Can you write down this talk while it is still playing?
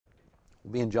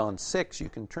We'll be in John 6. You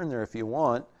can turn there if you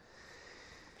want.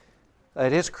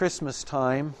 It is Christmas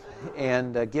time,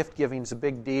 and gift giving is a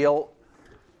big deal.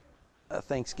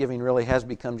 Thanksgiving really has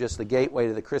become just the gateway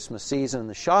to the Christmas season and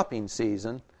the shopping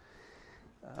season.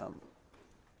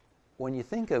 When you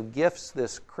think of gifts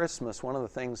this Christmas, one of the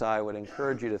things I would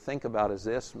encourage you to think about is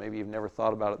this. Maybe you've never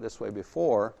thought about it this way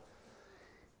before.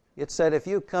 It said, if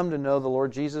you have come to know the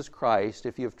Lord Jesus Christ,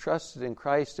 if you have trusted in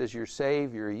Christ as your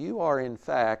Savior, you are in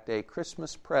fact a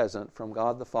Christmas present from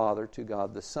God the Father to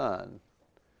God the Son.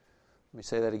 Let me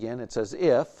say that again. It says,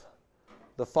 if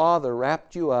the Father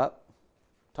wrapped you up,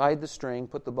 tied the string,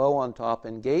 put the bow on top,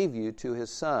 and gave you to His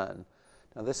Son.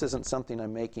 Now, this isn't something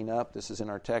I'm making up. This is in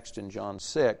our text in John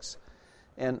 6.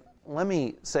 And let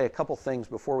me say a couple things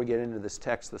before we get into this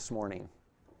text this morning.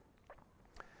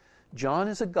 John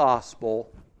is a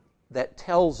gospel that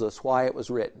tells us why it was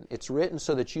written. It's written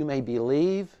so that you may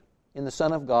believe in the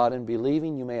Son of God, and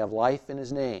believing you may have life in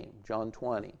His name, John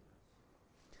 20.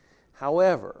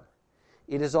 However,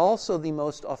 it is also the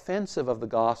most offensive of the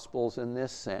Gospels in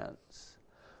this sense.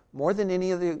 More than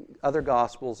any of the other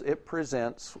Gospels, it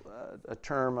presents a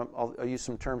term. I'll use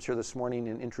some terms here this morning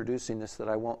in introducing this that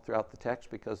I won't throughout the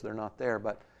text because they're not there.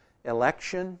 But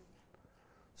election,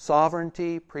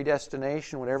 sovereignty,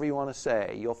 predestination, whatever you want to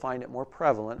say, you'll find it more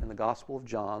prevalent in the Gospel of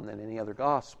John than any other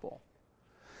Gospel.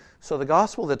 So the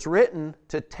Gospel that's written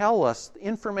to tell us the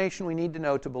information we need to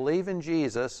know to believe in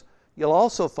Jesus, you'll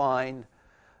also find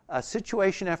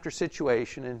situation after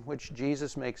situation in which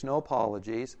Jesus makes no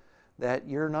apologies that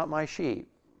you're not my sheep.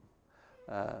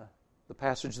 The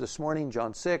passage this morning,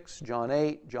 John 6, John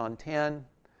 8, John 10,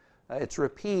 it's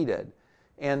repeated.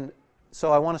 And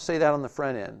so I want to say that on the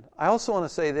front end. I also want to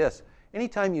say this.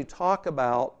 Anytime you talk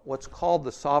about what's called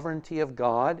the sovereignty of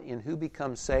God in who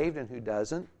becomes saved and who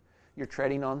doesn't, you're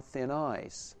treading on thin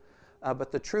ice.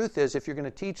 But the truth is, if you're going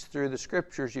to teach through the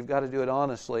Scriptures, you've got to do it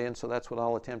honestly, and so that's what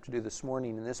I'll attempt to do this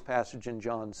morning in this passage in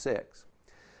John 6.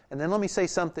 And then let me say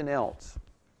something else.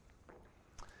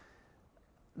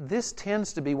 This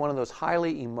tends to be one of those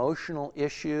highly emotional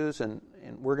issues, and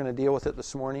we're going to deal with it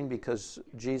this morning because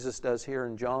Jesus does here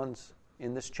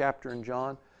in this chapter in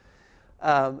John.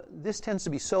 This tends to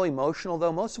be so emotional,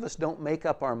 though. Most of us don't make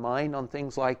up our mind on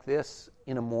things like this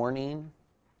in a morning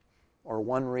or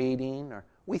one reading.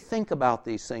 We think about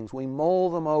these things. We mull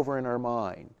them over in our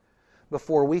mind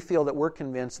before we feel that we're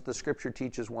convinced that the Scripture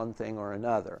teaches one thing or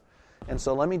another. And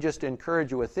so let me just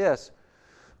encourage you with this.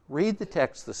 Read the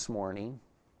text this morning.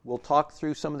 We'll talk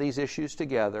through some of these issues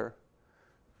together.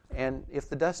 And if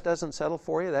the dust doesn't settle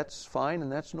for you, that's fine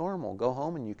and that's normal. Go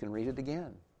home and you can read it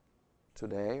again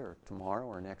today or tomorrow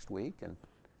or next week, and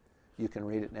you can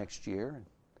read it next year. And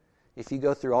if you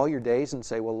go through all your days and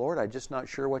say, well, Lord, I'm just not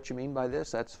sure what you mean by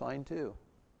this, that's fine too.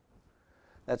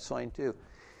 That's fine too.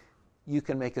 You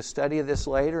can make a study of this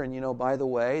later, and by the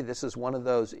way, this is one of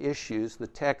those issues. The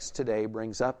text today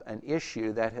brings up an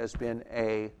issue that has been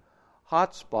a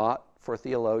hot spot for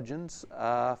theologians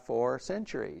for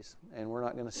centuries. And we're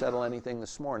not going to settle anything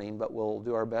this morning, but we'll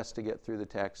do our best to get through the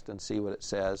text and see what it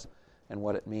says and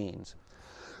what it means.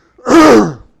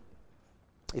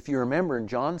 If you remember in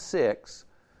John 6,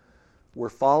 we're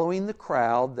following the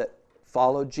crowd that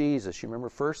followed Jesus. You remember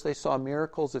first they saw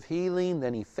miracles of healing,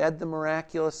 then He fed them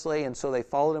miraculously, and so they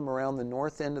followed Him around the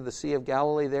north end of the Sea of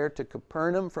Galilee there to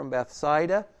Capernaum from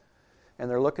Bethsaida. And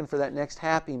they're looking for that next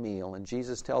happy meal. And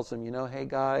Jesus tells them, hey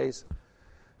guys,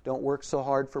 don't work so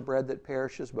hard for bread that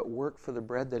perishes, but work for the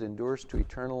bread that endures to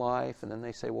eternal life. And then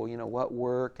they say, well, what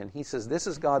work? And He says, this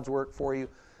is God's work for you.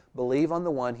 Believe on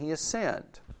the one He has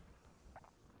sent.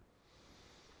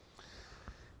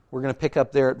 We're going to pick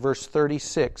up there at verse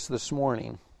 36 this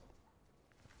morning.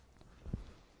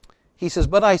 He says,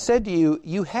 but I said to you,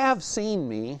 you have seen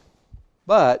me,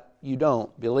 but you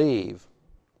don't believe.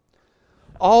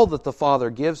 All that the Father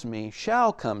gives me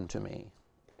shall come to me,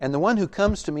 and the one who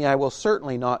comes to me I will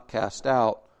certainly not cast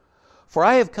out. For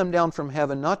I have come down from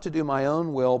heaven not to do my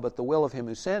own will, but the will of Him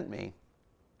who sent me.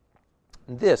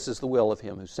 And this is the will of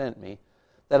Him who sent me,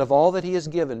 that of all that He has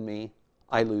given me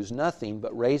I lose nothing,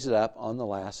 but raise it up on the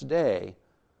last day.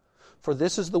 For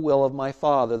this is the will of my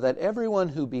Father, that everyone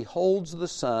who beholds the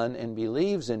Son and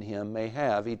believes in Him may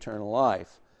have eternal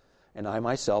life, and I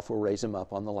myself will raise him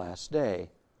up on the last day.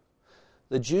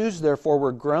 The Jews therefore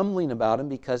were grumbling about Him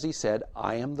because He said,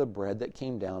 I am the bread that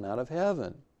came down out of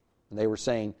heaven. And they were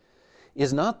saying,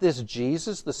 is not this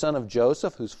Jesus, the son of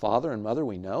Joseph, whose father and mother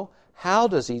we know? How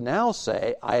does He now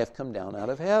say, I have come down out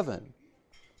of heaven?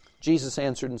 Jesus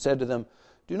answered and said to them,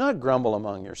 do not grumble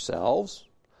among yourselves.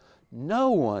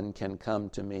 No one can come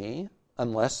to me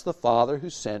unless the Father who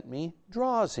sent me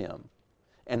draws him,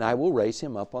 and I will raise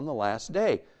him up on the last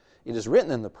day. It is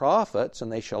written in the prophets, and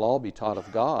they shall all be taught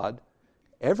of God.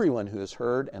 Everyone who has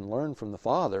heard and learned from the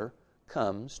Father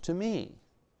comes to me.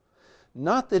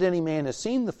 Not that any man has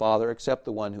seen the Father except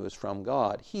the one who is from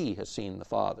God. He has seen the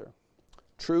Father.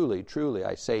 Truly, truly,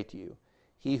 I say to you,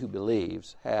 he who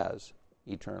believes has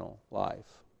eternal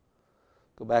life.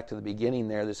 Go back to the beginning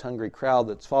there, this hungry crowd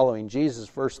that's following Jesus,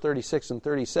 verse 36 and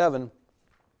 37.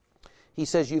 He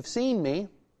says, you've seen me,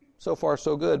 so far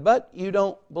so good, but you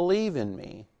don't believe in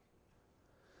me.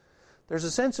 There's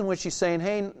a sense in which he's saying,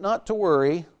 hey, not to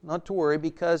worry,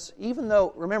 because even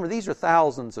though, remember, these are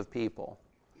thousands of people.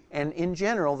 And in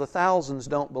general, the thousands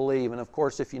don't believe. And of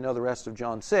course, if you know the rest of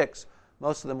John 6,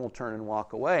 most of them will turn and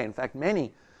walk away. In fact,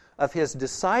 many of his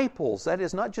disciples, that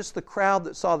is not just the crowd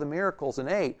that saw the miracles and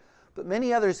ate, but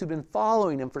many others who've been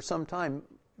following him for some time,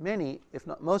 many, if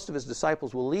not most of his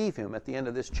disciples, will leave him at the end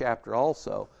of this chapter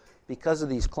also because of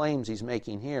these claims he's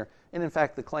making here. And in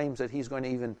fact, the claims that he's going to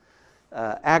even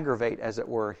aggravate, as it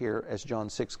were, here as John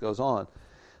 6 goes on.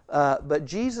 But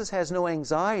Jesus has no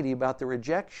anxiety about the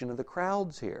rejection of the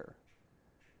crowds here.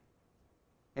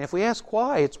 And if we ask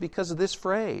why, it's because of this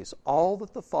phrase, all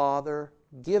that the Father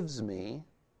gives me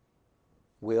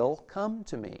will come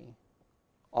to me.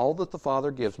 All that the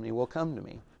Father gives me will come to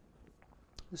me.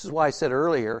 This is why I said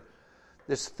earlier,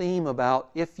 this theme about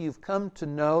if you've come to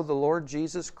know the Lord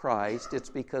Jesus Christ, it's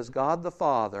because God the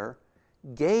Father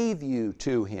gave you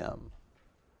to Him.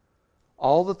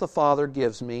 All that the Father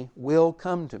gives me will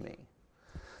come to me.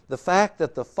 The fact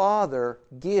that the Father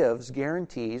gives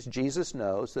guarantees, Jesus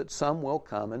knows, that some will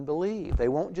come and believe. They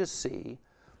won't just see,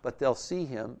 but they'll see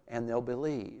Him and they'll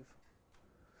believe.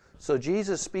 So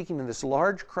Jesus, speaking to this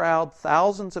large crowd,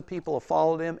 thousands of people have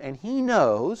followed Him, and He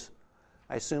knows,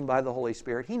 I assume by the Holy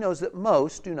Spirit, He knows that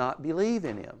most do not believe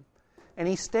in Him. And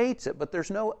He states it, but there's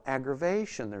no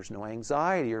aggravation, there's no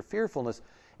anxiety or fearfulness,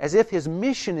 as if His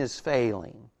mission is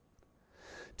failing.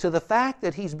 To the fact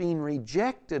that He's being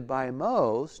rejected by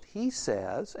most, He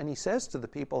says, and He says to the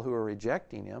people who are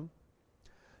rejecting Him,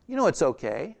 you know it's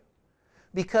okay,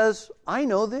 because I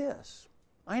know this.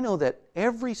 I know that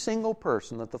every single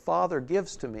person that the Father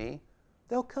gives to me,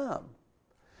 they'll come.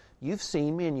 You've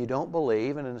seen me and you don't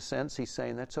believe, and in a sense He's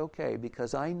saying that's okay,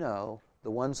 because I know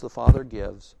the ones the Father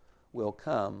gives will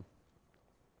come.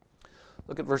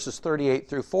 Look at verses 38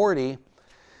 through 40.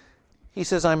 He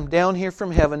says, I'm down here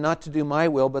from heaven not to do my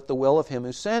will, but the will of Him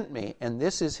who sent me. And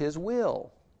this is His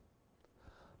will.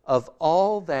 Of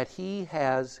all that He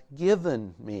has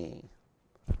given me,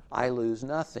 I lose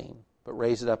nothing, but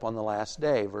raise it up on the last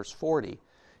day. Verse 40.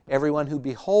 Everyone who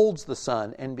beholds the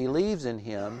Son and believes in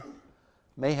Him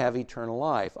may have eternal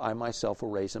life. I myself will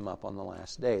raise him up on the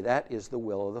last day. That is the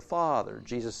will of the Father.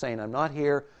 Jesus saying, I'm not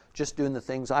here just doing the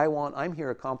things I want. I'm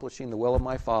here accomplishing the will of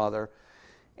my Father.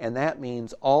 And that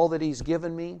means all that He's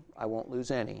given me, I won't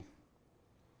lose any.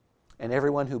 And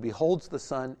everyone who beholds the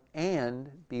Son and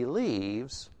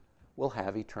believes will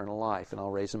have eternal life, and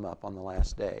I'll raise him up on the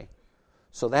last day.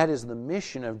 So that is the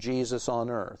mission of Jesus on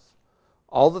earth.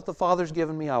 All that the Father's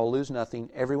given me, I will lose nothing.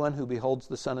 Everyone who beholds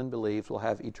the Son and believes will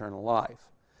have eternal life.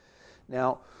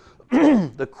 Now,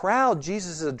 the crowd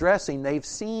Jesus is addressing, they've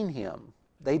seen Him.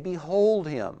 They behold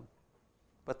Him,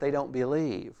 but they don't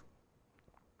believe.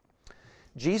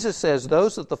 Jesus says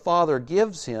those that the Father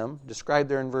gives Him, described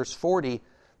there in verse 40,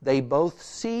 they both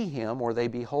see Him or they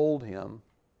behold Him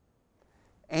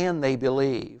and they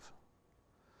believe.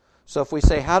 So if we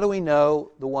say, how do we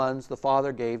know the ones the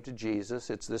Father gave to Jesus?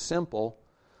 It's this simple.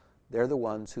 They're the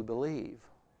ones who believe.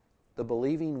 The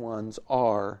believing ones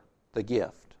are the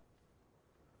gift.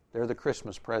 They're the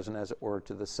Christmas present, as it were,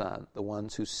 to the Son, the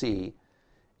ones who see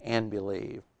and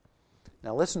believe.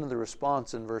 Now listen to the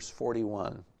response in verse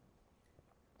 41.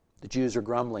 The Jews are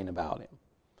grumbling about Him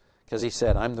because He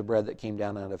said, I'm the bread that came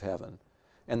down out of heaven.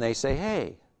 And they say,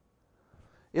 hey,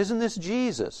 isn't this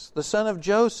Jesus, the son of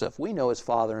Joseph? We know His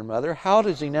father and mother. How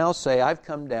does He now say, I've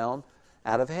come down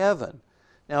out of heaven?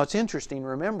 Now it's interesting,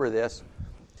 remember this.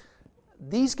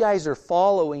 These guys are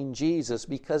following Jesus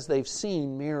because they've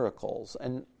seen miracles.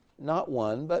 And not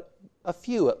one, but a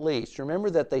few at least. Remember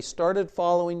that they started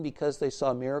following because they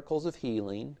saw miracles of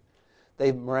healing.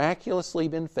 They've miraculously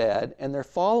been fed, and they're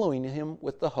following Him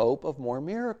with the hope of more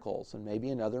miracles and maybe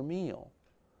another meal.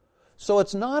 So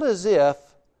it's not as if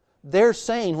they're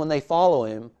saying when they follow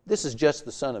Him, this is just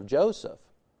the son of Joseph.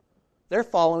 They're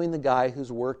following the guy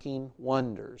who's working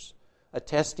wonders,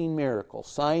 attesting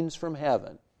miracles, signs from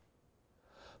heaven.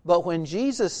 But when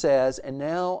Jesus says, and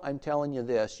now I'm telling you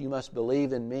this, you must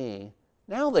believe in me,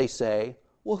 now they say,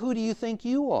 well, who do you think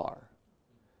you are?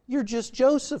 You're just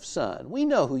Joseph's son. We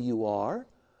know who you are.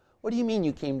 What do you mean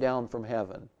you came down from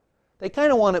heaven? They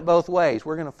kind of want it both ways.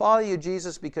 We're going to follow you,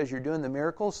 Jesus, because you're doing the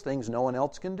miracles, things no one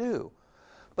else can do.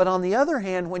 But on the other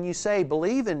hand, when you say,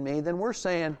 believe in me, then we're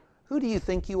saying, who do you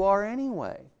think you are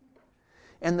anyway?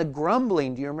 And the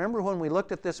grumbling, do you remember when we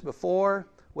looked at this before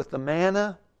with the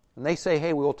manna? And they say,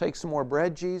 hey, we'll take some more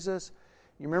bread, Jesus.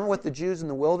 You remember what the Jews in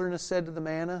the wilderness said to the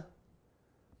manna?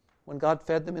 When God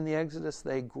fed them in the Exodus,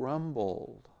 they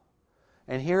grumbled.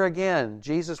 And here again,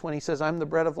 Jesus, when he says, I'm the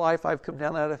bread of life, I've come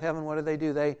down out of heaven, what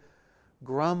do? They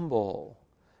grumble.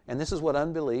 And this is what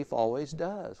unbelief always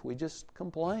does. We just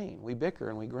complain, we bicker,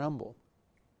 and we grumble.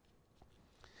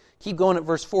 Keep going at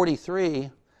verse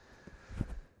 43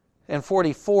 and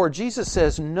 44. Jesus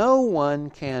says, no one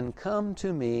can come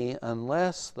to me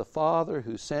unless the Father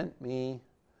who sent me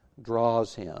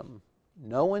draws him.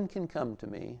 No one can come to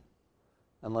me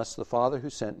unless the Father who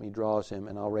sent me draws him,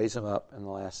 and I'll raise him up in the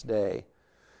last day.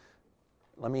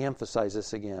 Let me emphasize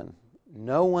this again.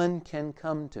 No one can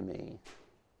come to me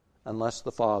unless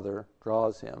the Father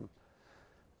draws him.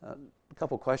 A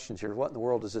couple questions here. What in the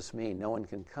world does this mean? No one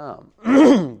can come.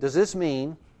 Does this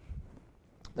mean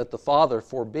that the Father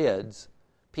forbids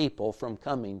people from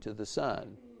coming to the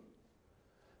Son?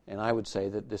 And I would say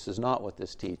that this is not what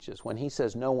this teaches. When he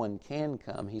says no one can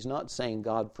come, he's not saying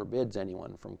God forbids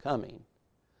anyone from coming.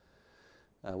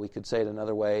 We could say it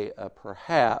another way,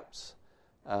 perhaps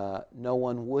no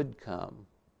one would come.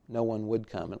 No one would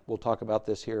come. And we'll talk about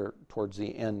this here towards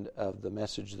the end of the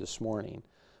message this morning.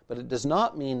 But it does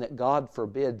not mean that God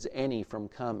forbids any from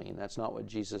coming. That's not what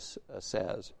Jesus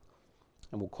says.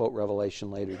 And we'll quote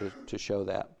Revelation later to show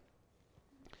that.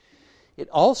 It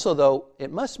also, though,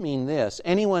 it must mean this.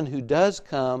 Anyone who does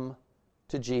come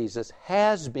to Jesus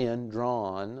has been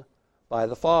drawn by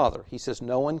the Father. He says,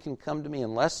 no one can come to me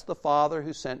unless the Father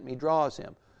who sent me draws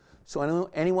him. So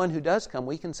anyone who does come,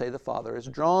 we can say the Father has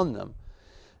drawn them.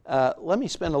 Let me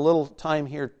spend a little time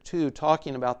here, too,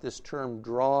 talking about this term,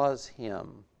 draws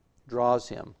him. Draws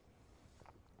him.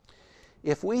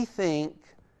 If we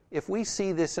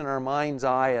see this in our mind's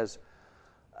eye as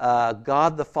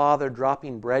God the Father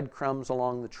dropping breadcrumbs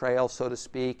along the trail, so to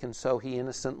speak, and so he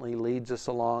innocently leads us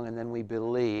along and then we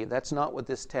believe, that's not what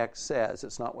this text says.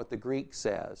 It's not what the Greek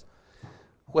says.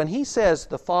 When he says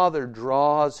the Father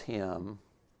draws him,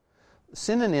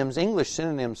 synonyms, English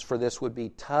synonyms for this would be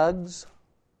tugs,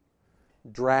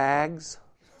 drags,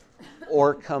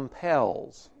 or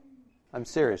compels. I'm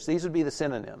serious. These would be the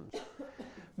synonyms.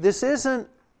 This isn't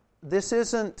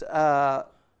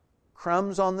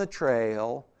crumbs on the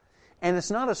trail, and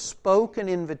it's not a spoken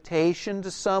invitation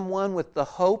to someone with the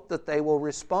hope that they will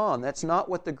respond. That's not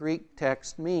what the Greek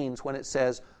text means when it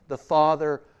says the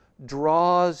Father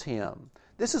draws him.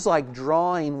 This is like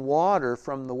drawing water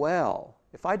from the well.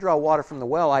 If I draw water from the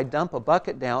well, I dump a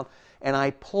bucket down and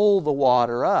I pull the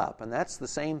water up. And that's the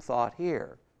same thought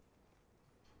here.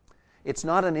 It's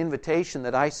not an invitation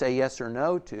that I say yes or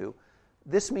no to.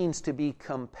 This means to be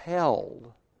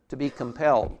compelled. To be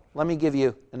compelled. Let me give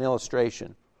you an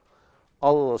illustration.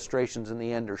 All illustrations in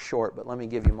the end are short, but let me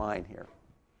give you mine here.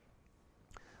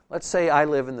 Let's say I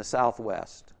live in the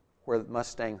Southwest, where the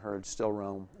Mustang herds still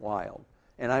roam wild,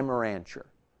 and I'm a rancher.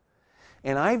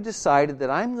 And I've decided that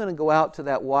I'm going to go out to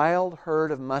that wild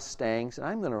herd of Mustangs, and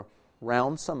I'm going to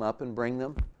round some up and bring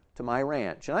them to my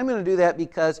ranch. And I'm going to do that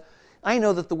because I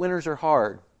know that the winters are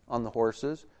hard on the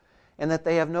horses, and that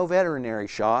they have no veterinary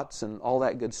shots and all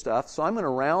that good stuff. So I'm going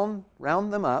to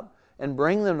round them up and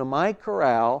bring them to my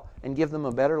corral and give them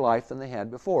a better life than they had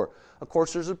before. Of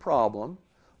course, there's a problem.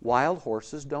 Wild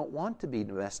horses don't want to be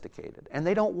domesticated, and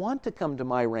they don't want to come to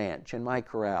my ranch and my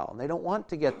corral, and they don't want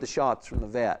to get the shots from the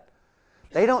vet.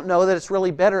 They don't know that it's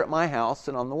really better at my house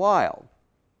than on the wild,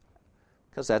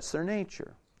 because that's their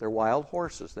nature. They're wild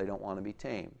horses. They don't want to be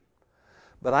tamed.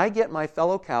 But I get my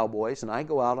fellow cowboys, and I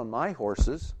go out on my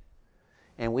horses,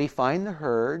 and we find the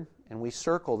herd, and we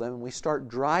circle them, and we start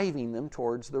driving them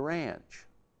towards the ranch.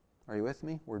 Are you with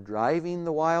me? We're driving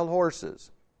the wild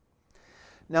horses.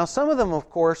 Now, some of them, of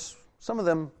course,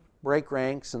 break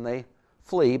ranks, and they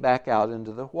flee back out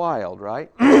into the wild, right?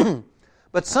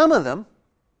 But some of them,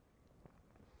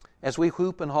 as we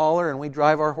whoop and holler and we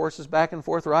drive our horses back and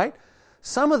forth, right?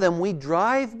 Some of them we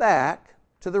drive back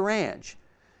to the ranch,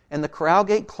 and the corral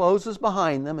gate closes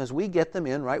behind them as we get them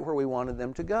in right where we wanted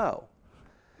them to go.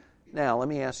 Now, let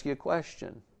me ask you a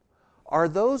question. Are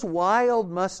those wild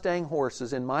Mustang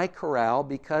horses in my corral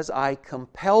because I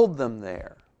compelled them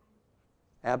there?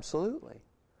 Absolutely.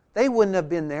 They wouldn't have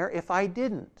been there if I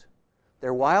didn't.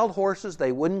 They're wild horses,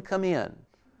 they wouldn't come in.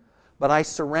 But I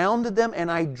surrounded them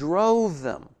and I drove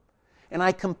them. And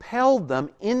I compelled them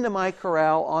into my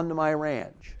corral onto my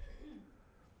ranch.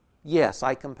 Yes,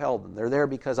 I compelled them. They're there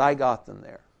because I got them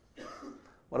there.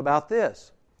 What about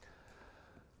this?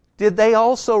 Did they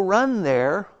also run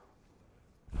there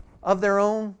of their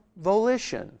own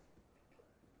volition?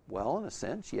 Well, in a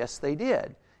sense, yes, they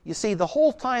did. You see, the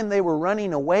whole time they were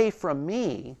running away from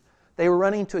me, they were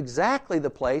running to exactly the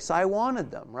place I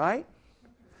wanted them, right?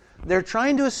 They're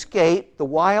trying to escape the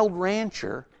wild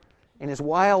rancher and his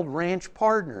wild ranch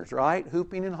partners, right?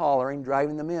 Hooping and hollering,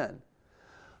 driving them in.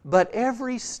 But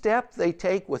every step they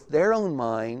take with their own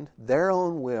mind, their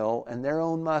own will, and their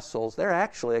own muscles, they're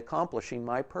actually accomplishing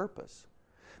my purpose.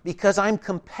 Because I'm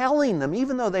compelling them,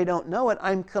 even though they don't know it,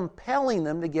 I'm compelling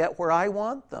them to get where I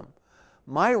want them.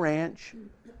 My ranch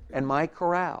and my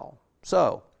corral.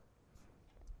 So,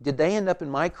 did they end up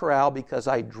in my corral because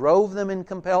I drove them and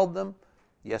compelled them?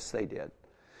 Yes, they did.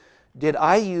 Did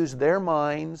I use their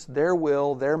minds, their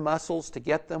will, their muscles to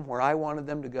get them where I wanted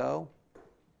them to go?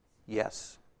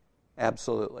 Yes,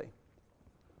 absolutely.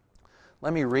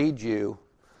 Let me read you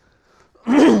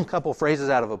a couple phrases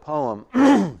out of a poem.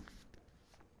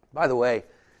 By the way,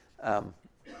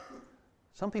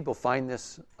 some people find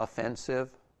this offensive.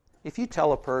 If you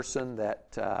tell a person that,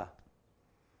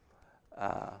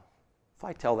 if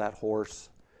I tell that horse,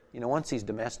 once he's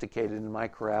domesticated in my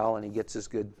corral and he gets his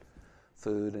good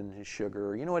food and his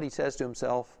sugar, you know what he says to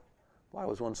himself? Well, I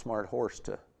was one smart horse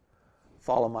to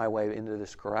follow my way into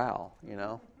this corral,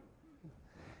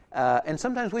 And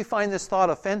sometimes we find this thought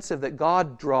offensive that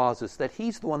God draws us, that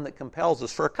He's the one that compels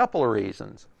us for a couple of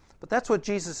reasons. But that's what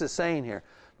Jesus is saying here.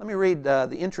 Let me read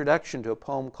the introduction to a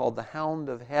poem called The Hound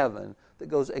of Heaven that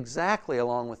goes exactly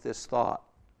along with this thought.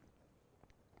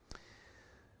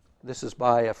 This is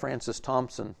by Francis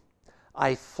Thompson.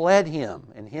 I fled Him,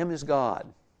 and Him is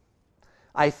God.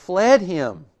 I fled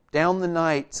Him down the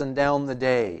nights and down the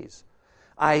days.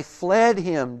 I fled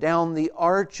Him down the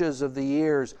arches of the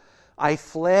years. I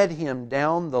fled Him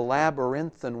down the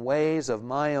labyrinthine ways of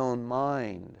my own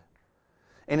mind.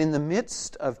 And in the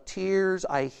midst of tears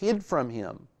I hid from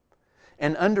Him,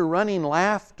 and under running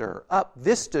laughter, up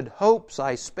vistaed hopes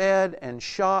I sped and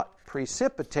shot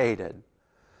precipitated,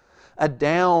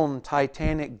 adown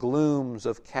titanic glooms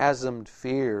of chasmed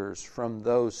fears from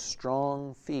those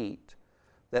strong feet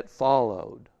that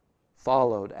followed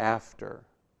after.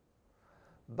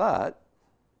 But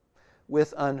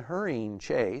with unhurrying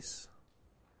chase,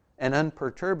 an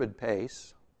unperturbed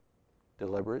pace,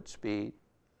 deliberate speed,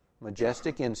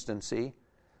 majestic instancy,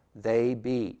 they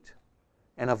beat,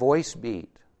 and a voice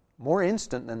beat, more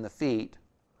instant than the feet,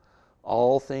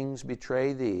 all things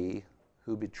betray thee,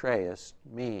 who betrayest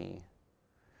me.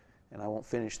 And I won't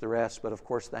finish the rest, but of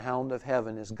course the Hound of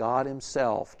Heaven is God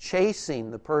Himself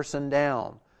chasing the person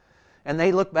down. And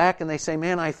they look back and they say,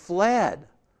 man, I fled.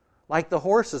 Like the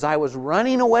horses, I was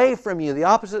running away from you, the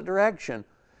opposite direction.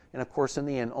 And of course, in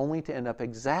the end, only to end up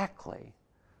exactly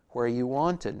where you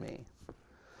wanted me.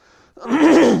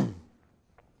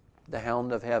 The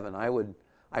Hound of Heaven.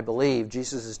 I believe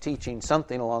Jesus is teaching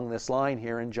something along this line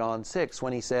here in John 6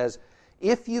 when He says,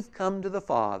 if you've come to the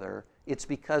Father, it's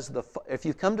because if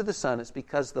you've come to the Son, it's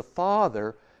because the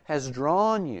Father has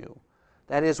drawn you.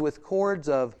 That is, with cords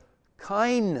of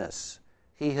kindness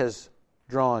He has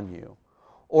drawn you.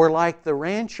 Or like the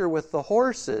rancher with the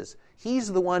horses,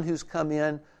 he's the one who's come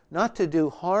in not to do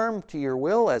harm to your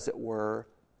will, as it were,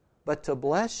 but to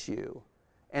bless you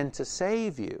and to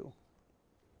save you.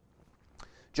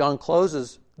 John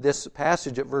closes this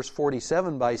passage at verse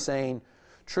 47 by saying,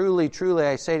 truly, truly,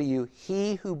 I say to you,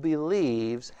 he who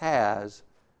believes has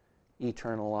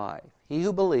eternal life. He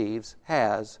who believes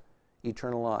has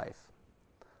eternal life.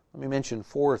 Let me mention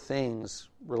 4 things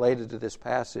related to this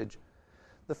passage.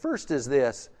 The first is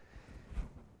this.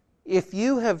 If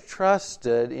you have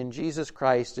trusted in Jesus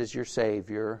Christ as your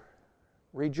Savior,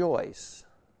 rejoice.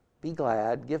 Be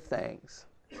glad. Give thanks.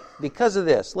 Because of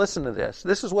this, listen to this.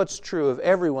 This is what's true of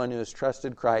everyone who has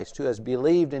trusted Christ, who has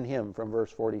believed in Him, from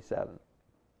verse 47.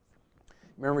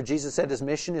 Remember, Jesus said His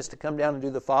mission is to come down and do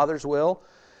the Father's will.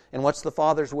 And what's the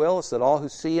Father's will? It's that all who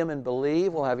see Him and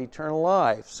believe will have eternal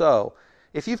life. So,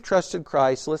 if you've trusted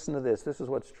Christ, listen to this. This is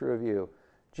what's true of you.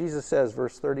 Jesus says,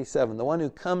 verse 37, the one who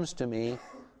comes to me,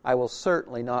 I will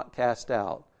certainly not cast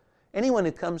out. Anyone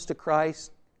who comes to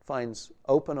Christ finds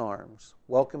open arms,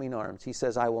 welcoming arms. He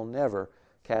says, I will never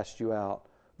cast you out.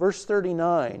 Verse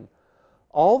 39,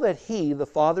 all that He, the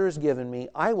Father, has given me,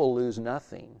 I will lose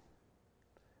nothing,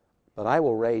 but I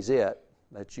will raise it,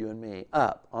 that's you and me,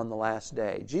 up on the last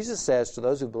day. Jesus says to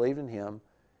those who believe in Him,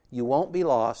 you won't be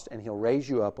lost, and He'll raise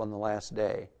you up on the last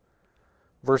day.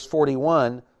 Verse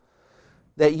 41,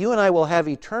 that you and I will have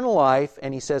eternal life,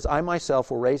 and he says, I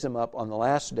myself will raise him up on the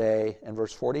last day, and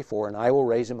verse 44, and I will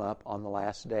raise him up on the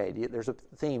last day. There's a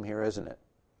theme here, isn't it?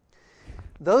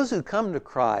 Those who come to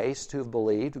Christ, who have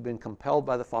believed, who've been compelled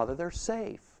by the Father, they're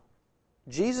safe.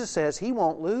 Jesus says he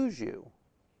won't lose you.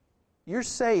 You're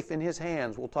safe in his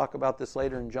hands. We'll talk about this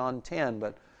later in John 10,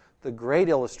 but the great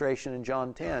illustration in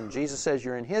John 10, Jesus says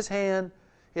you're in his hand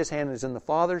is in the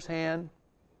Father's hand.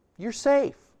 You're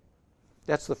safe.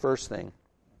 That's the first thing.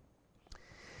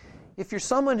 If you're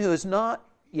someone who has not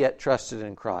yet trusted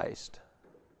in Christ,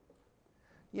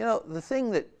 you know, the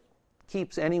thing that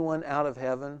keeps anyone out of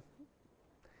heaven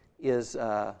is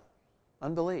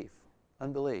unbelief.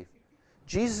 Unbelief.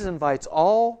 Jesus invites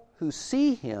all who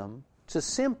see him to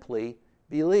simply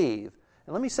believe.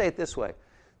 And let me say it this way.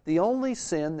 The only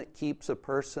sin that keeps a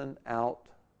person out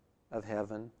of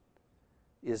heaven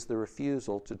is the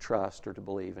refusal to trust or to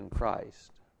believe in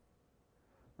Christ.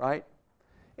 Right?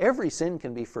 Every sin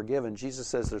can be forgiven. Jesus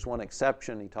says there's one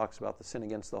exception. He talks about the sin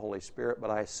against the Holy Spirit,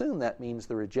 but I assume that means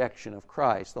the rejection of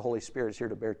Christ. The Holy Spirit is here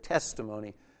to bear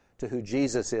testimony to who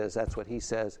Jesus is. That's what he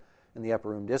says in the Upper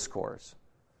Room Discourse.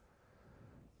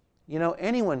 You know,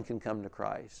 anyone can come to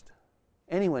Christ.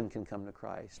 Anyone can come to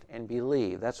Christ and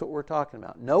believe. That's what we're talking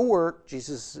about. No work,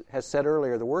 Jesus has said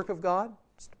earlier, the work of God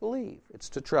is to believe. It's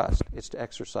to trust. It's to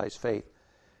exercise faith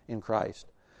in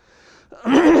Christ.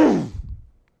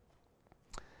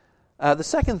 The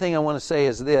second thing I want to say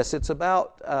is this. It's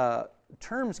about,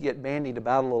 terms get bandied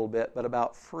about a little bit, but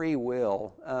about free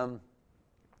will.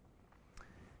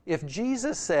 If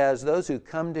Jesus says those who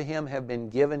come to him have been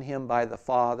given him by the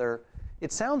Father,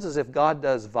 it sounds as if God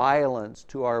does violence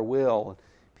to our will.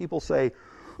 People say,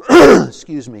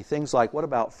 excuse me, things like, what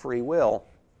about free will?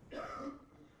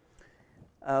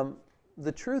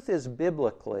 The truth is,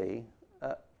 biblically,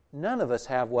 none of us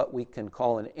have what we can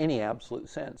call in any absolute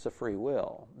sense a free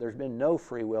will. There's been no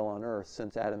free will on earth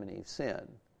since Adam and Eve sinned.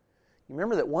 You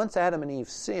remember that once Adam and Eve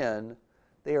sin,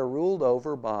 they are ruled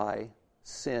over by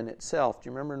sin itself. Do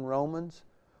you remember in Romans?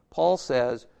 Paul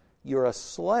says, you're a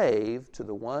slave to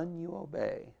the one you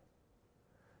obey.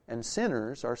 And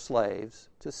sinners are slaves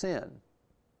to sin.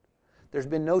 There's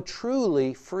been no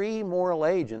truly free moral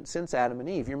agent since Adam and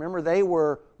Eve. You remember they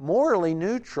were morally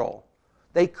neutral.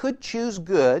 They could choose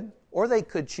good or they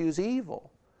could choose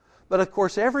evil. But of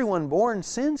course, everyone born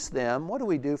since them, what do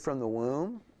we do from the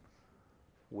womb?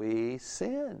 We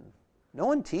sin. No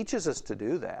one teaches us to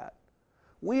do that.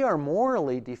 We are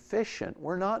morally deficient.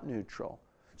 We're not neutral.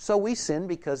 So we sin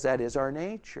because that is our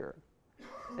nature.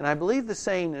 And I believe the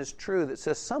saying is true that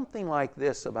says something like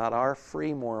this about our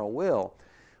free moral will.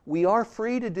 We are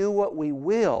free to do what we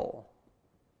will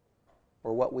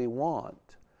or what we want.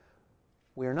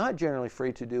 We are not generally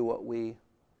free to do what we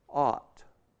ought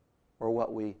or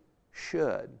what we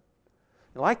should.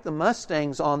 Like the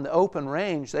Mustangs on the open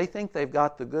range, they think they've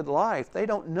got the good life. They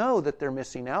don't know that they're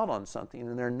missing out on something,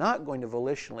 and they're not going to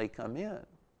volitionally come in.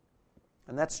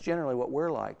 And that's generally what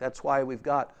we're like. That's why we've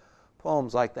got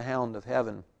poems like The Hound of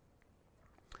Heaven.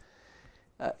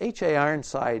 H.A.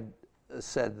 Ironside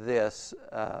said this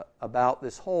about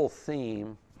this whole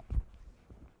theme.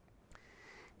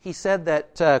 He said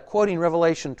that, quoting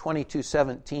Revelation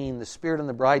 22:17, the Spirit and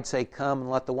the bride say, come,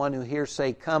 and let the one who hears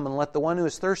say, come, and let the one who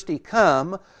is thirsty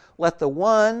come. Let the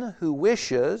one who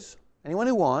wishes, anyone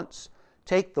who wants,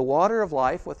 take the water of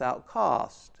life without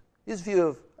cost. His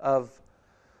view of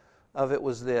it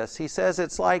was this. He says,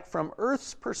 it's like from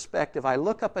earth's perspective, I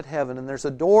look up at heaven and there's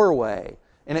a doorway.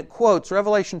 And it quotes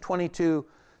Revelation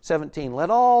 22:17,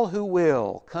 let all who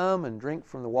will come and drink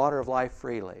from the water of life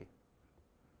freely.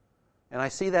 And I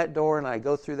see that door and I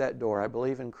go through that door. I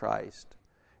believe in Christ.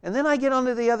 And then I get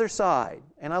onto the other side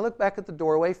and I look back at the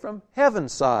doorway from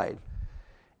heaven's side.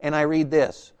 And I read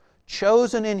this,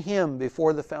 chosen in Him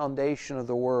before the foundation of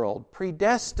the world,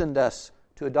 predestined us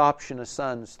to adoption as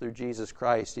sons through Jesus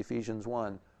Christ, Ephesians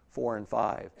 1:4 and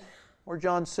 5. Or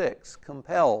John 6,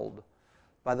 compelled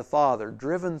by the Father,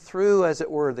 driven through, as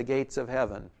it were, the gates of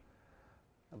heaven,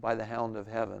 by the hound of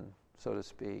heaven, so to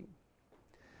speak.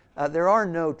 There are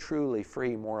no truly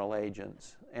free moral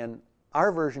agents, and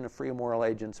our version of free moral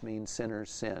agents means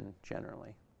sinners sin,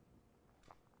 generally.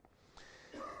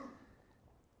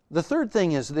 The third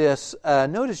thing is this.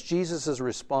 Notice Jesus'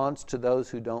 response to those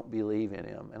who don't believe in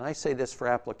Him. And I say this for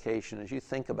application as you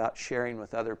think about sharing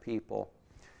with other people.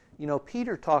 You know,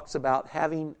 Peter talks about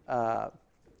having,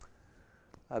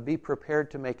 be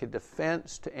prepared to make a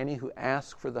defense to any who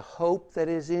ask for the hope that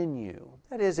is in you.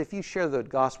 That is, if you share the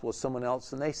gospel with someone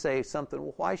else and they say something,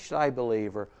 well, why should I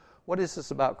believe? Or what is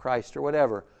this about Christ? Or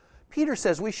whatever. Peter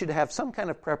says we should have some kind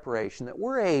of preparation that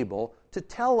we're able to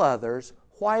tell others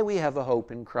why we have a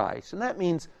hope in Christ. And that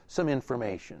means some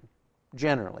information,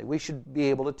 generally. We should be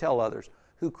able to tell others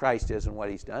who Christ is and what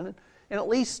He's done, and at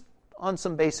least on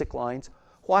some basic lines,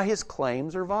 why His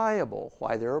claims are viable,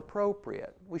 why they're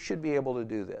appropriate. We should be able to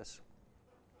do this.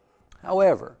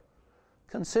 However,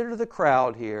 consider the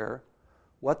crowd here,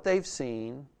 what they've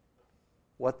seen,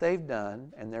 what they've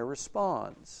done, and their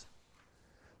response.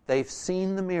 They've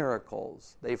seen the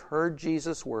miracles. They've heard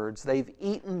Jesus' words. They've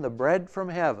eaten the bread from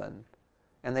heaven,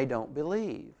 and they don't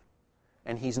believe.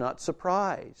 And He's not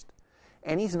surprised.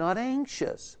 And He's not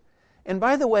anxious. And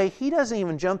by the way, He doesn't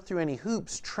even jump through any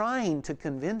hoops trying to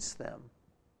convince them.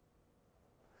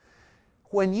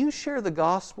 When you share the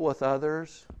gospel with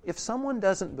others, if someone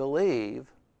doesn't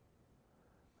believe,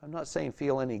 I'm not saying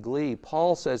feel any glee.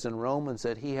 Paul says in Romans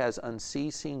that he has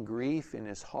unceasing grief in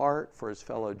his heart for his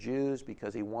fellow Jews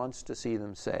because he wants to see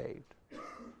them saved.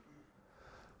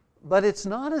 But it's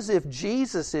not as if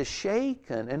Jesus is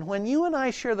shaken. And when you and I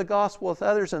share the gospel with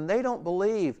others and they don't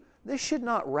believe, this should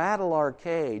not rattle our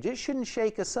cage. It shouldn't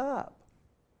shake us up.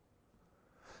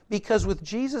 Because with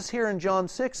Jesus here in John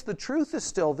 6, the truth is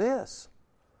still this.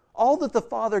 All that the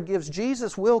Father gives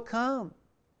Jesus will come.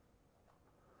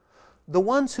 The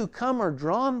ones who come are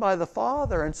drawn by the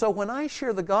Father. And so when I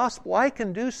share the gospel, I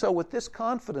can do so with this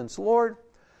confidence. Lord,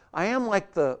 I am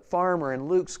like the farmer in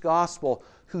Luke's gospel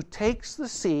who takes the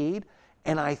seed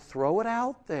and I throw it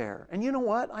out there. And you know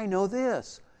what? I know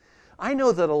this. I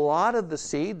know that a lot of the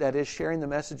seed, that is sharing the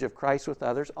message of Christ with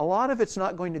others, a lot of it's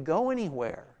not going to go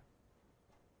anywhere.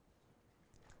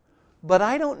 But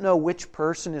I don't know which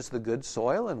person is the good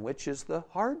soil and which is the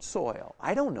hard soil.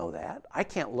 I don't know that. I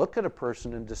can't look at a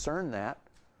person and discern that.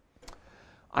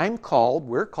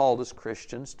 We're called as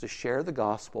Christians to share the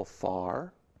gospel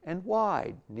far and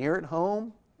wide, near at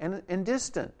home and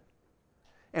distant.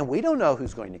 And we don't know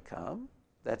who's going to come.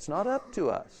 That's not up to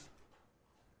us.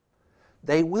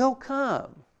 They will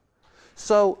come.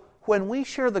 So when we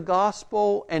share the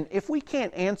gospel, and if we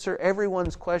can't answer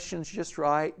everyone's questions just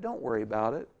right, don't worry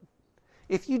about it.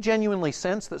 If you genuinely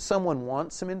sense that someone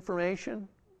wants some information,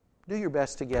 do your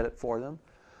best to get it for them.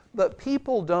 But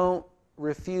people don't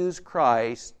refuse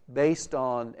Christ based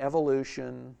on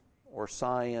evolution or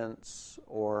science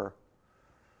or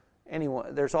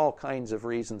anyone. There's all kinds of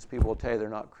reasons people will tell you they're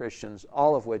not Christians,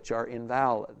 all of which are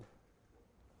invalid.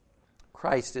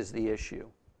 Christ is the issue.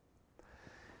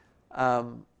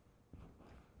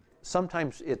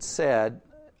 Sometimes it's said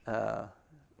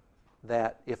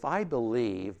that if I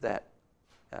believe that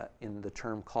in the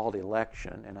term called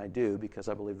election, and I do because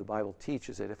I believe the Bible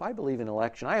teaches it, if I believe in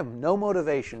election, I have no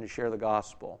motivation to share the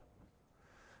gospel.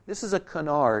 This is a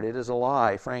canard. It is a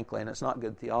lie, frankly, and it's not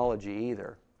good theology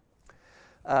either.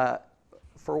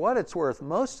 For what it's worth,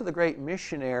 most of the great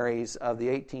missionaries of the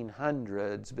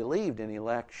 1800s believed in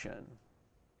election.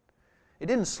 It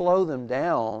didn't slow them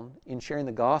down in sharing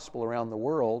the gospel around the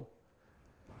world.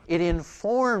 It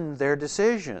informed their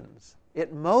decisions.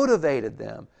 It motivated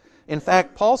them. In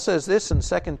fact, Paul says this in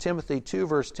 2 Timothy 2,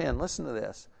 verse 10. Listen to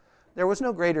this. There was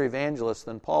no greater evangelist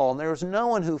than Paul, and there was no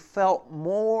one who felt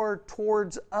more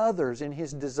towards others in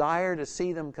his desire to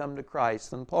see them come to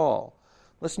Christ than Paul.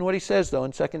 Listen to what he says, though,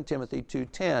 in 2 Timothy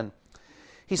 2:10.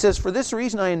 He says, "For this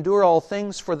reason I endure all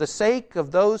things for the sake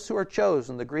of those who are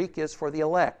chosen." The Greek is for the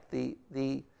elect,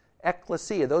 the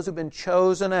ecclesia, those who have been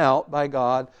chosen out by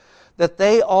God, "that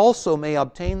they also may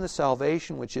obtain the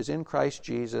salvation which is in Christ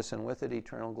Jesus, and with it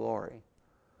eternal glory."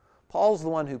 Paul's the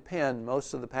one who penned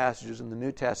most of the passages in the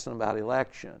New Testament about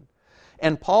election.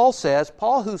 And Paul says,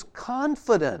 Paul who's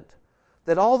confident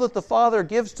that all that the Father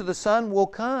gives to the Son will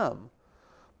come.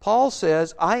 Paul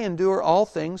says, "I endure all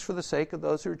things for the sake of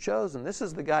those who are chosen." This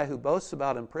is the guy who boasts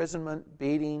about imprisonment,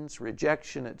 beatings,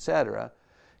 rejection, etc.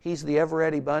 He's the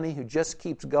ever-ready bunny who just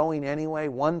keeps going anyway,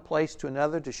 one place to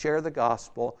another to share the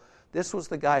gospel. This was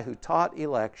the guy who taught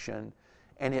election,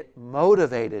 and it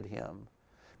motivated him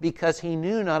because he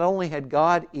knew not only had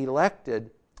God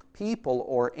elected people,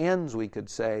 or ends we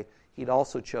could say, He'd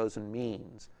also chosen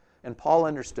means. And Paul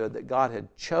understood that God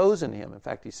had chosen him. In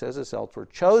fact, he says this elsewhere,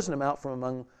 chosen him out from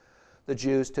among the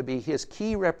Jews to be His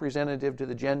key representative to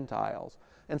the Gentiles.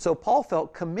 And so Paul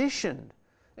felt commissioned,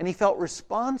 and he felt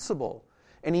responsible.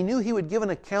 And he knew he would give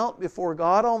an account before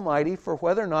God Almighty for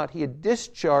whether or not he had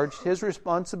discharged his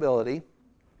responsibility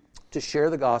to share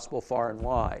the gospel far and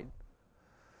wide.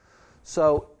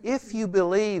 So if you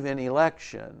believe in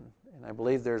election, and I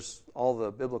believe there's all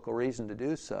the biblical reason to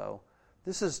do so,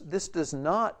 this does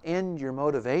not end your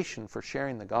motivation for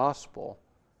sharing the gospel.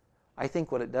 I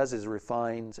think what it does is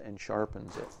refines and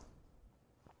sharpens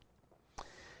it.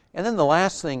 And then the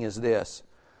last thing is this.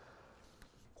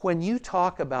 When you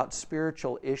talk about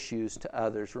spiritual issues to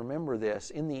others, remember this,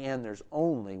 in the end there's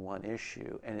only one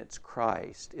issue, and it's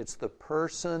Christ. It's the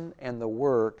person and the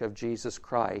work of Jesus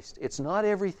Christ. It's not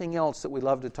everything else that we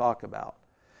love to talk about.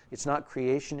 It's not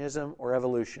creationism or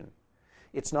evolution.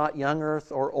 It's not young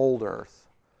earth or old earth.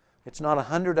 It's not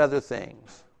 100 other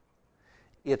things.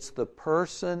 It's the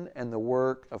person and the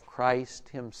work of Christ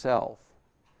Himself.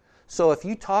 So if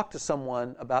you talk to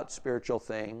someone about spiritual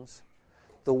things,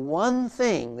 the one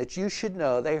thing that you should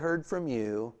know they heard from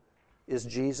you is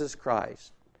Jesus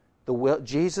Christ.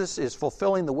 Jesus is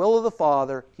fulfilling the will of the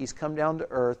Father. He's come down to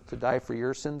earth to die for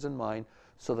your sins and mine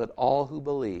so that all who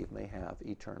believe may have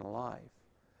eternal life.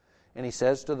 And He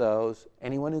says to those,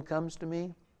 anyone who comes to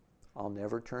me, I'll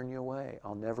never turn you away.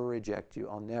 I'll never reject you.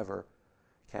 I'll never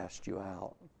cast you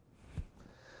out.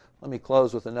 Let me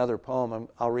close with another poem.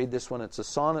 I'll read this one. It's a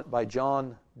sonnet by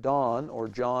John Donne, or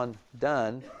John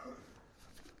Donne.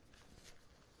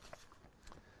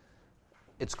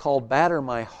 It's called Batter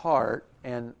My Heart,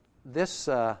 and this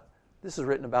is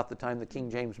written about the time the King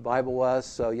James Bible was,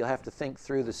 so you'll have to think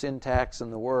through the syntax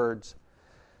and the words.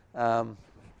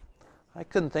 I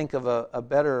couldn't think of a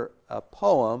better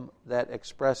poem that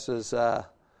expresses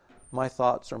my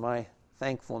thoughts or my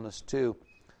thankfulness too.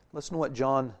 Listen to what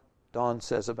John Donne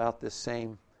says about this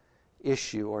same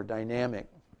issue or dynamic.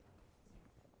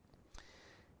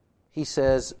 He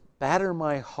says, "Batter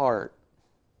my heart,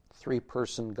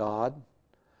 three-person God,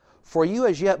 for you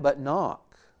as yet but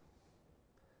knock.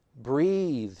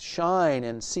 Breathe, shine,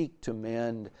 and seek to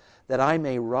mend, that I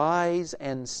may rise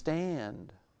and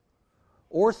stand.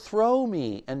 O'erthrow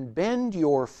me and bend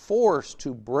your force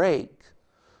to break,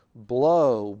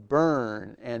 blow,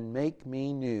 burn, and make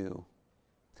me new.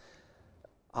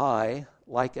 I,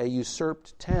 like a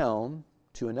usurped town,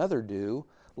 to another do,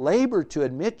 labor to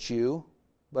admit you,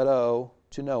 but oh,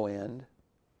 to no end.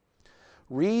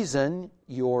 Reason,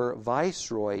 your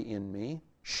viceroy in me,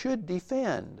 should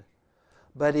defend,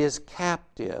 but is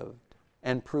captive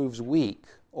and proves weak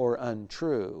or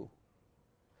untrue.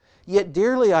 Yet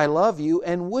dearly I love you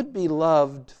and would be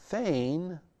loved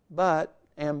fain, but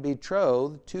am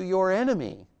betrothed to your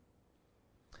enemy.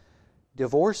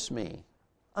 Divorce me,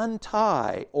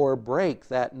 untie or break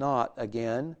that knot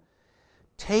again.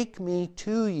 Take me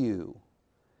to you,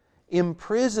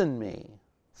 imprison me,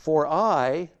 for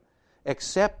I,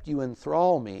 except you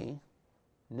enthrall me,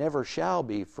 never shall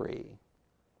be free,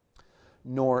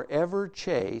 nor ever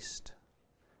chaste,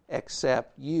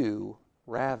 except you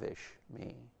ravish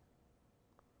me."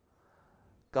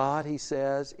 God, He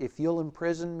says, if you'll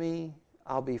imprison me,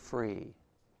 I'll be free.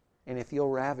 And if you'll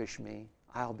ravish me,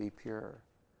 I'll be pure.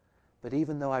 But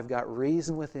even though I've got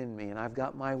reason within me and I've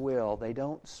got my will, they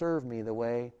don't serve me the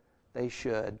way they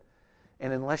should.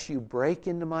 And unless you break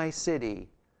into my city,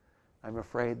 I'm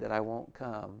afraid that I won't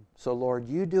come. So Lord,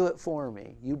 you do it for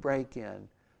me. You break in.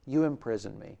 You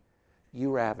imprison me.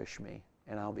 You ravish me,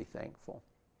 and I'll be thankful.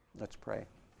 Let's pray.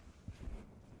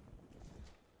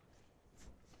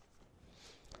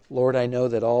 Lord, I know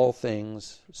that all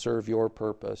things serve your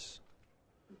purpose.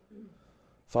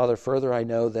 Father, further I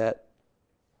know that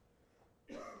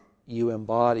you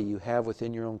have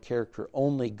within your own character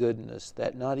only goodness,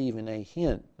 that not even a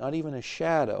hint, not even a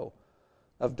shadow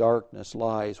of darkness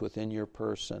lies within your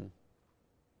person.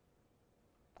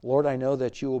 Lord, I know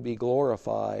that you will be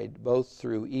glorified both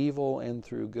through evil and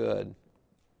through good.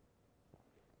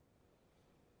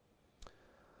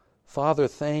 Father,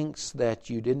 thanks that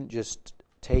you didn't just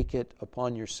take it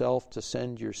upon yourself to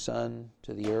send your Son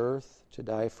to the earth to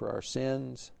die for our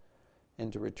sins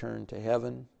and to return to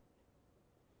heaven,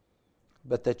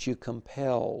 but that you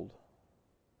compelled,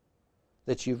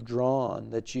 that you've drawn,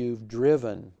 that you've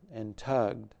driven and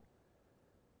tugged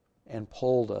and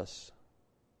pulled us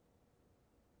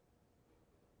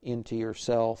into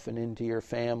yourself and into your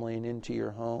family and into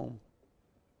your home.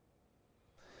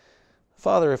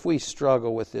 Father, if we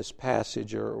struggle with this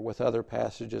passage or with other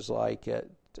passages like it,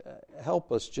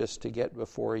 help us just to get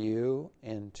before you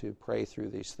and to pray through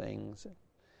these things.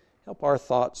 Help our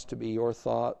thoughts to be your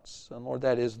thoughts. And Lord,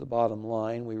 that is the bottom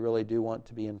line. We really do want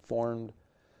to be informed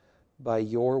by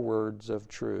your words of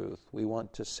truth. We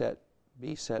want to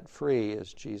be set free,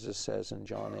 as Jesus says in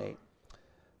John 8,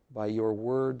 by your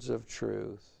words of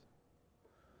truth.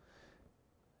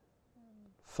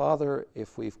 Father,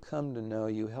 if we've come to know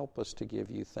you, help us to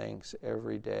give you thanks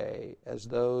every day as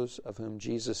those of whom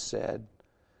Jesus said,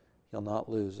 He'll not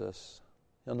lose us.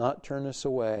 He'll not turn us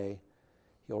away.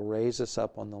 He'll raise us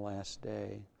up on the last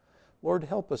day. Lord,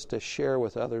 help us to share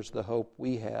with others the hope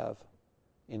we have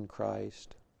in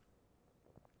Christ.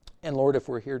 And Lord, if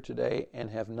we're here today and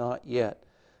have not yet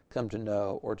come to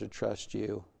know or to trust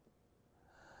you,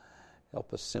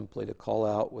 Help us simply to call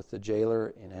out with the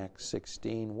jailer in Acts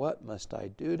 16, what must I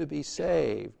do to be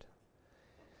saved?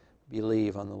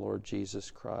 Believe on the Lord Jesus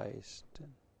Christ.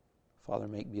 Father,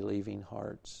 make believing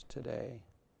hearts today.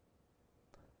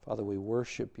 Father, we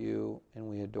worship you and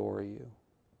we adore you.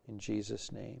 In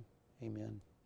Jesus' name, amen.